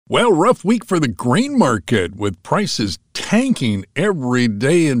Well, rough week for the grain market with prices tanking every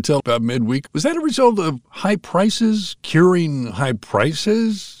day until about midweek. Was that a result of high prices curing high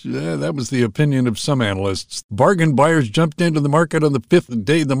prices? That was the opinion of some analysts. Bargain buyers jumped into the market on the fifth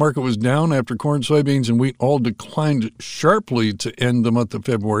day the market was down after corn, soybeans, and wheat all declined sharply to end the month of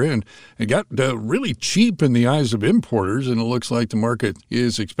February. And it got really cheap in the eyes of importers, and it looks like the market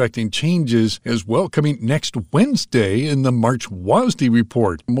is expecting changes as well coming next Wednesday in the March WASDE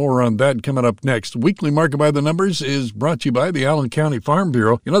report. More on that coming up next. Weekly Market by the Numbers is brought to you by the Allen County Farm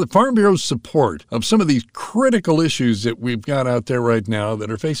Bureau. You know, the Farm Bureau's support of some of these critical issues that we've got out there right now that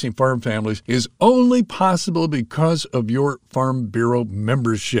are facing farm families is only possible because of your Farm Bureau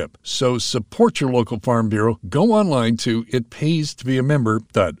membership. So support your local Farm Bureau. Go online to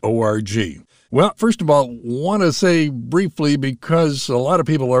itpaystobemember.org. Well, first of all, want to say briefly, because a lot of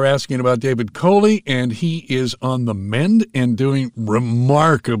people are asking about David Coley, and he is on the mend and doing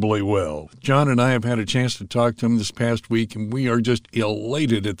remarkably well. John and I have had a chance to talk to him this past week, and we are just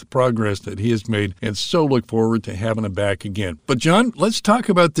elated at the progress that he has made, and so look forward to having him back again. But John, let's talk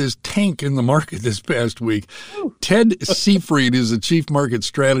about this tank in the market this past week. Ted Seifried is the chief market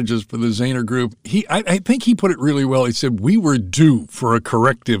strategist for the Zaner Group. I think he put it really well. He said, we were due for a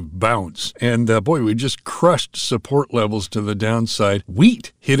corrective bounce. And boy, we just crushed support levels to the downside.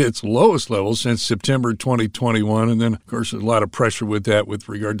 Wheat hit its lowest level since September 2021. And then, of course, there's a lot of pressure with that with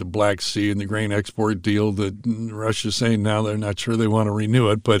regard to Black Sea and the grain export deal that Russia's saying now they're not sure they want to renew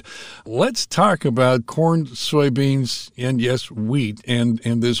it. But let's talk about corn, soybeans, and yes, wheat, and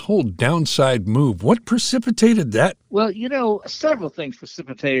this whole downside move. What precipitated that? Well, you know, several things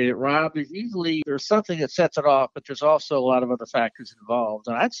precipitated it, Rob. Usually there's something that sets it off, but there's also a lot of other factors involved.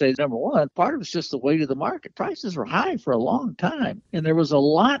 And I'd say, number one, part of it's just the weight of the market. Prices were high for a long time, and there was a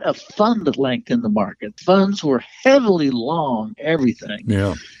lot of fund length in the market. Funds were heavily long everything.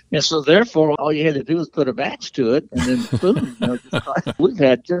 Yeah. And so, therefore, all you had to do was put a match to it, and then boom, we've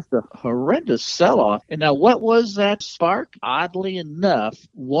had just a horrendous sell-off. And now, what was that spark? Oddly enough,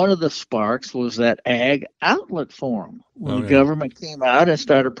 one of the sparks was that ag outlet forum. When the government came out and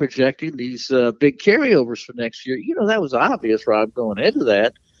started projecting these big carryovers for next year, you know, that was obvious, Rob, going into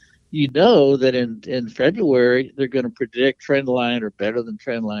that. You know that in February, they're going to predict trend line or better than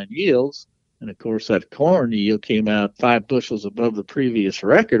trend line yields. And, of course, that corn yield came out 5 bushels above the previous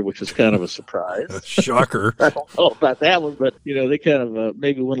record, which is kind of a surprise. Shocker. I don't know about that one, but, you know, they kind of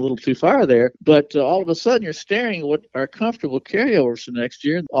maybe went a little too far there. But all of a sudden, you're staring at what are comfortable carryovers for next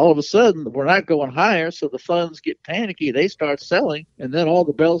year. And all of a sudden, we're not going higher, so the funds get panicky. They start selling, and then all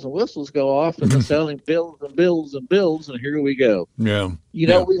the bells and whistles go off, and they're selling bills and bills and bills, and here we go. Yeah. You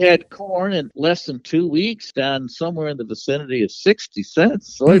know, we had corn in less than 2 weeks down somewhere in the vicinity of 60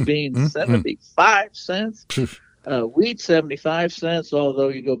 cents, soybeans 75 cents, wheat 75 cents, although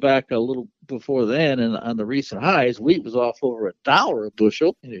you go back a little before then, and on the recent highs, wheat was off over $1 a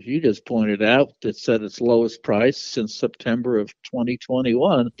bushel. And as you just pointed out, it's at its lowest price since September of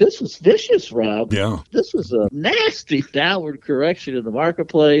 2021. This was vicious, Rob. Yeah. This was a nasty downward correction in the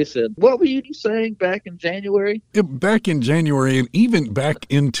marketplace. And what were you saying back in January? Back in January and even back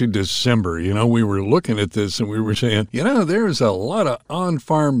into December, you know, we were looking at this and we were saying, you know, there's a lot of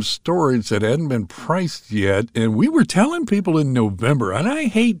on-farm storage that hadn't been priced yet. And we were telling people in November, and I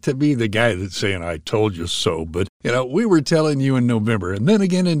hate to be the guy that's saying I told you so, but, you know, we were telling you in November and then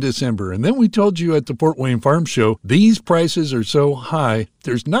again in December. And then we told you at the Fort Wayne Farm Show, these prices are so high,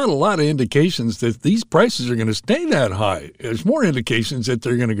 there's not a lot of indications that these prices are going to stay that high. There's more indications that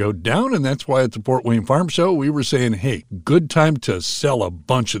they're going to go down, and that's why at the Fort Wayne Farm Show, we were saying, hey, good time to sell a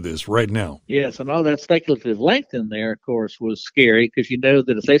bunch of this right now. Yes, and all that speculative length in there, of course, was scary because you know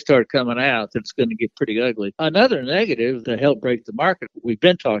that if they start coming out, it's going to get pretty ugly. Another negative to help break the market, we've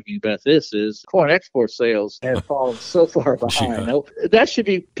been talking about this, is corn export sales have fallen so far behind. Now, that should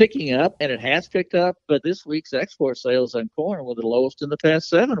be picking up, and it has picked up, but this week's export sales on corn were the lowest in the past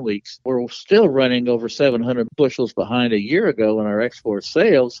 7 weeks. We're still running over 700 bushels behind a year ago in our export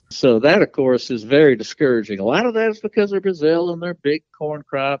sales. So that, of course, is very discouraging. A lot of that is because of Brazil and their big corn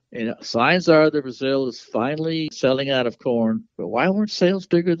crop. And signs are that Brazil is finally selling out of corn. But why weren't sales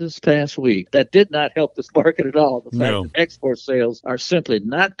bigger this past week? That did not help this market at all. The fact that export sales are simply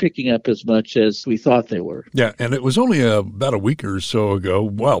not picking up as much as we thought they were. Yeah, And it was only about a week or so ago,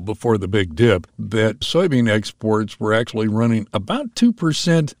 well, before the big dip, that soybean exports were actually running about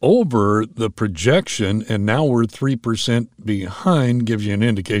 2% over the projection, and now we're 3% behind. Gives you an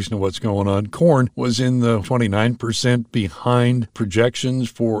indication of what's going on. Corn was in the 29% behind projections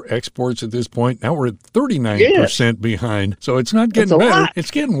for exports at this point. Now we're at 39% behind. So it's not getting better. Lot.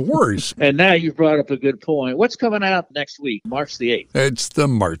 It's getting worse. And now you've brought up a good point. What's coming out next week, March the 8th? It's the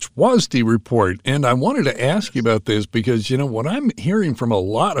March WASDE report. And I wanted to ask you about this because, what I'm hearing from a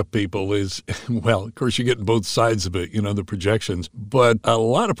lot of people is, well, of course, you're getting both sides of it, the projections. But a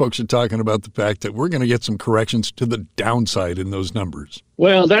lot of folks are talking about the fact that we're going to get some corrections to the downside in those numbers.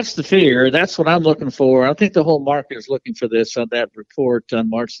 Well, that's the fear. That's what I'm looking for. I think the whole market is looking for this on that report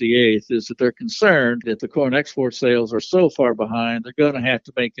on March the 8th, is that they're concerned that the corn export sales are so far behind, they're going to have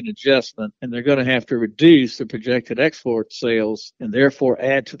to make an adjustment, and they're going to have to reduce the projected export sales and therefore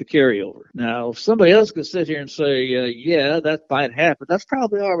add to the carryover. Now, if somebody else could sit here and say, yeah, that might happen, that's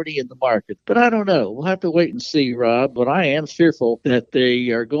probably already in the market. But I don't know. We'll have to wait and see, Rob. But I am fearful that they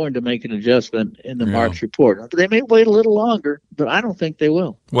are going to make an adjustment in the March report. They may wait a little longer, but I don't think they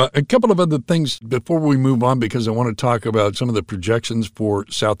will. Well, a couple of other things before we move on, because I want to talk about some of the projections for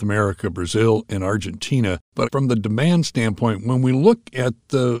South America, Brazil, and Argentina. But from the demand standpoint, when we look at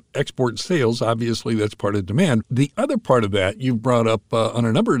the export sales, obviously that's part of demand. The other part of that you've brought up on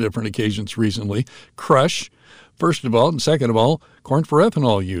a number of different occasions recently, crush, first of all, and second of all, corn for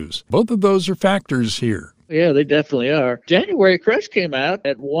ethanol use. Both of those are factors here. Yeah, they definitely are. January crush came out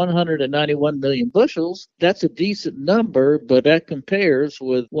at 191 million bushels. That's a decent number, but that compares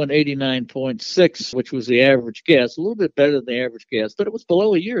with 189.6, which was the average guess. A little bit better than the average guess, but it was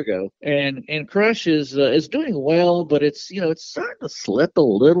below a year ago. And crush is doing well, but it's starting to slip a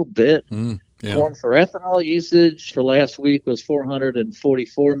little bit. Yeah. Corn for ethanol usage for last week was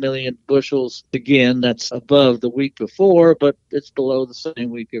 444 million bushels. Again, that's above the week before, but it's below the same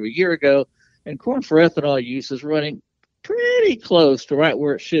week of a year ago. And corn for ethanol use is running pretty close to right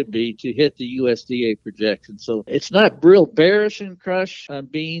where it should be to hit the USDA projection. So it's not real bearish in crush on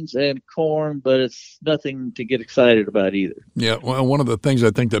beans and corn, but it's nothing to get excited about either. Yeah, well, one of the things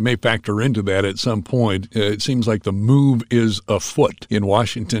I think that may factor into that at some point, it seems like the move is afoot in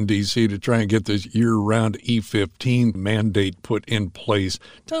Washington, D.C. to try and get this year-round E15 mandate put in place.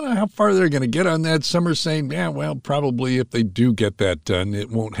 Don't know how far they're going to get on that. Some are saying, yeah, well, probably if they do get that done, it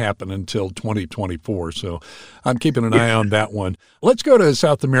won't happen until 2024. So I'm keeping an eye on that one. Let's go to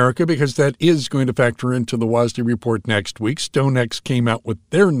South America because that is going to factor into the WASDE report next week. StoneX came out with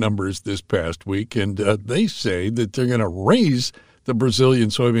their numbers this past week, and they say that they're going to raise the Brazilian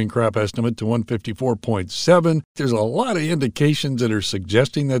soybean crop estimate to 154.7. There's a lot of indications that are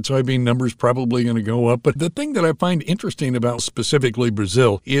suggesting that soybean number's probably going to go up. But the thing that I find interesting about specifically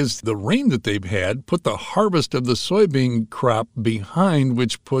Brazil is the rain that they've had put the harvest of the soybean crop behind,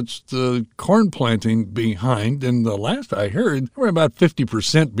 which puts the corn planting behind. And the last I heard, we're about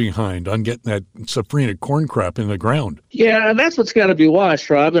 50% behind on getting that safrinha corn crop in the ground. Yeah, and that's what's got to be watched,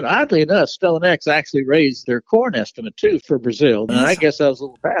 Rob. And oddly enough, StoneX actually raised their corn estimate, too, for Brazil. And I guess I was a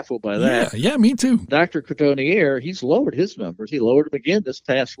little baffled by that. Yeah, me too. Dr. Courtonier, he's lowered his numbers. He lowered them again this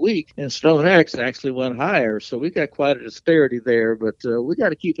past week, and StoneX actually went higher. So we got quite a disparity there, but we got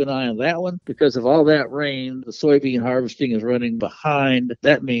to keep an eye on that one because of all that rain. The soybean harvesting is running behind.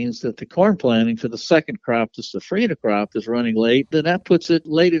 That means that the corn planting for the second crop, the safrinha crop, is running late. Then that puts it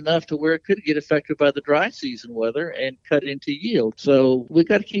late enough to where it could get affected by the dry season weather and cut into yield. So we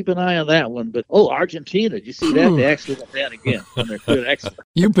got to keep an eye on that one. But, Argentina, did you see that? They actually went down again.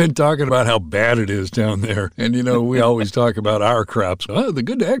 You've been talking about how bad it is down there. And, we always talk about our crops. The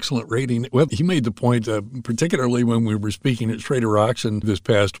good to excellent rating. Well, he made the point, particularly when we were speaking at Schrader Auction this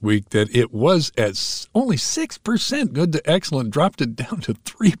past week, that it was at only 6% good to excellent, dropped it down to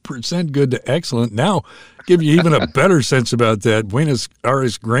 3% good to excellent. Now, give you even a better sense about that. Buenos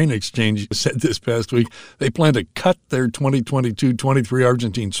Aires Grain Exchange said this past week they plan to cut their 2022-23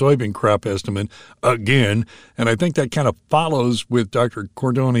 Argentine soybean crop estimate again. And I think that kind of follows with Dr.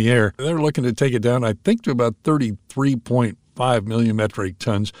 Courtonier. They're looking to take it down, I think, to about 33.5 million metric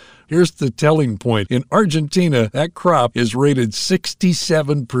tons. Here's the telling point. In Argentina, that crop is rated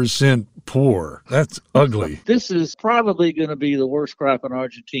 67% poor. That's ugly. This is probably going to be the worst crop in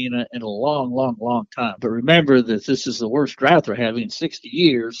Argentina in a long, long, long time. But remember that this is the worst drought they're having in 60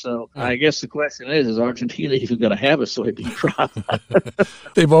 years. So I guess the question is Argentina even going to have a soybean crop?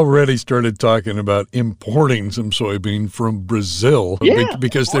 They've already started talking about importing some soybean from Brazil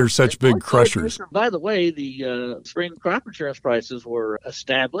because they're such big crushers. By the way, the spring crop insurance prices were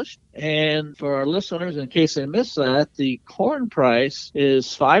established. And for our listeners, in case they missed that, the corn price is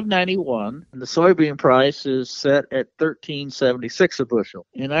 $5.91. 1, and the soybean price is set at $13.76 a bushel.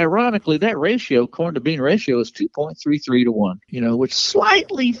 And ironically, that ratio, corn to bean ratio, is 2.33 to 1, which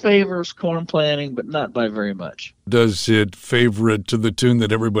slightly favors corn planting, but not by very much. Does it favor it to the tune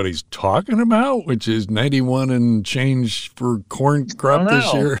that everybody's talking about, which is 91 and change for corn crop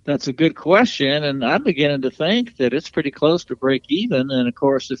this year? That's a good question, and I'm beginning to think that it's pretty close to break even. And of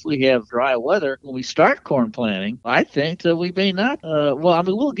course, if we have dry weather when we start corn planting, I think that we may not.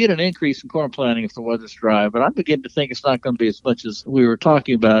 We'll get an increase in corn planting if the weather's dry, but I'm beginning to think it's not going to be as much as we were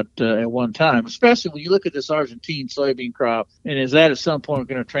talking about at one time, especially when you look at this Argentine soybean crop. And is that at some point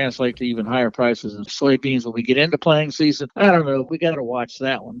going to translate to even higher prices in soybeans when we get into planting season? I don't know. We got to watch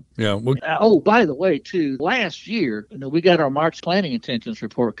that one. Yeah. By the way, too, last year, we got our March planting intentions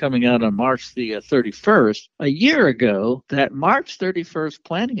report coming out on March the 31st. A year ago, that March 31st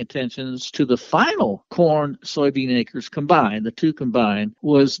planting intentions to the final corn soybean acres combined, the two combined,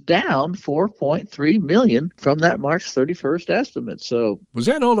 was down 4.3 million from that March 31st estimate. So was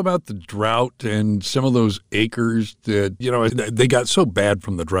that all about the drought and some of those acres that, they got so bad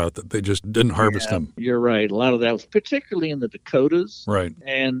from the drought that they just didn't harvest them? You're right. A lot of that was particularly in the Dakotas. Right.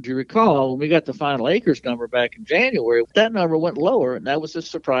 And you recall, when we got the final acres number back in January, that number went lower, and that was a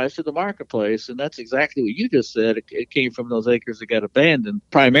surprise to the marketplace. And that's exactly what you just said. It came from those acres that got abandoned,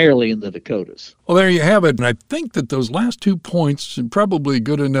 primarily in the Dakotas. Well, there you have it. And I think that those last 2 points are probably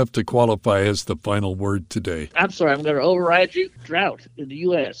good enough to qualify as the final word today. I'm sorry, I'm going to override you. Drought in the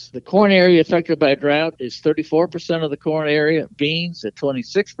U.S. The corn area affected by drought is 34% of the corn area, beans at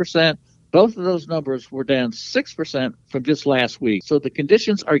 26%. Both of those numbers were down 6% from just last week. So the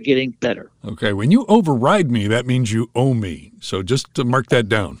conditions are getting better. Okay, when you override me, that means you owe me. So just to mark that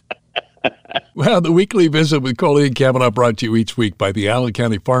down. Well, the weekly visit with Coley and Cavanaugh brought to you each week by the Allen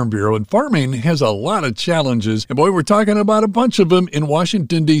County Farm Bureau. And farming has a lot of challenges. And boy, we're talking about a bunch of them in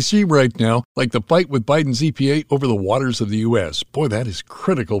Washington, D.C. right now, like the fight with Biden's EPA over the waters of the U.S. Boy, that is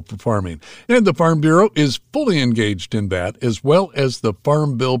critical for farming. And the Farm Bureau is fully engaged in that, as well as the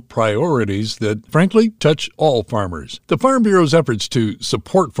Farm Bill priorities that, frankly, touch all farmers. The Farm Bureau's efforts to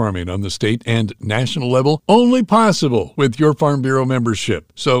support farming on the state and national level only possible with your Farm Bureau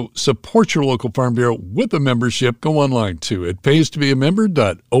membership. So support your local Farm Bureau with a membership. Go online to it.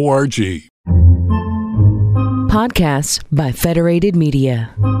 paystobeamember.org. Podcasts by Federated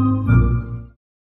Media.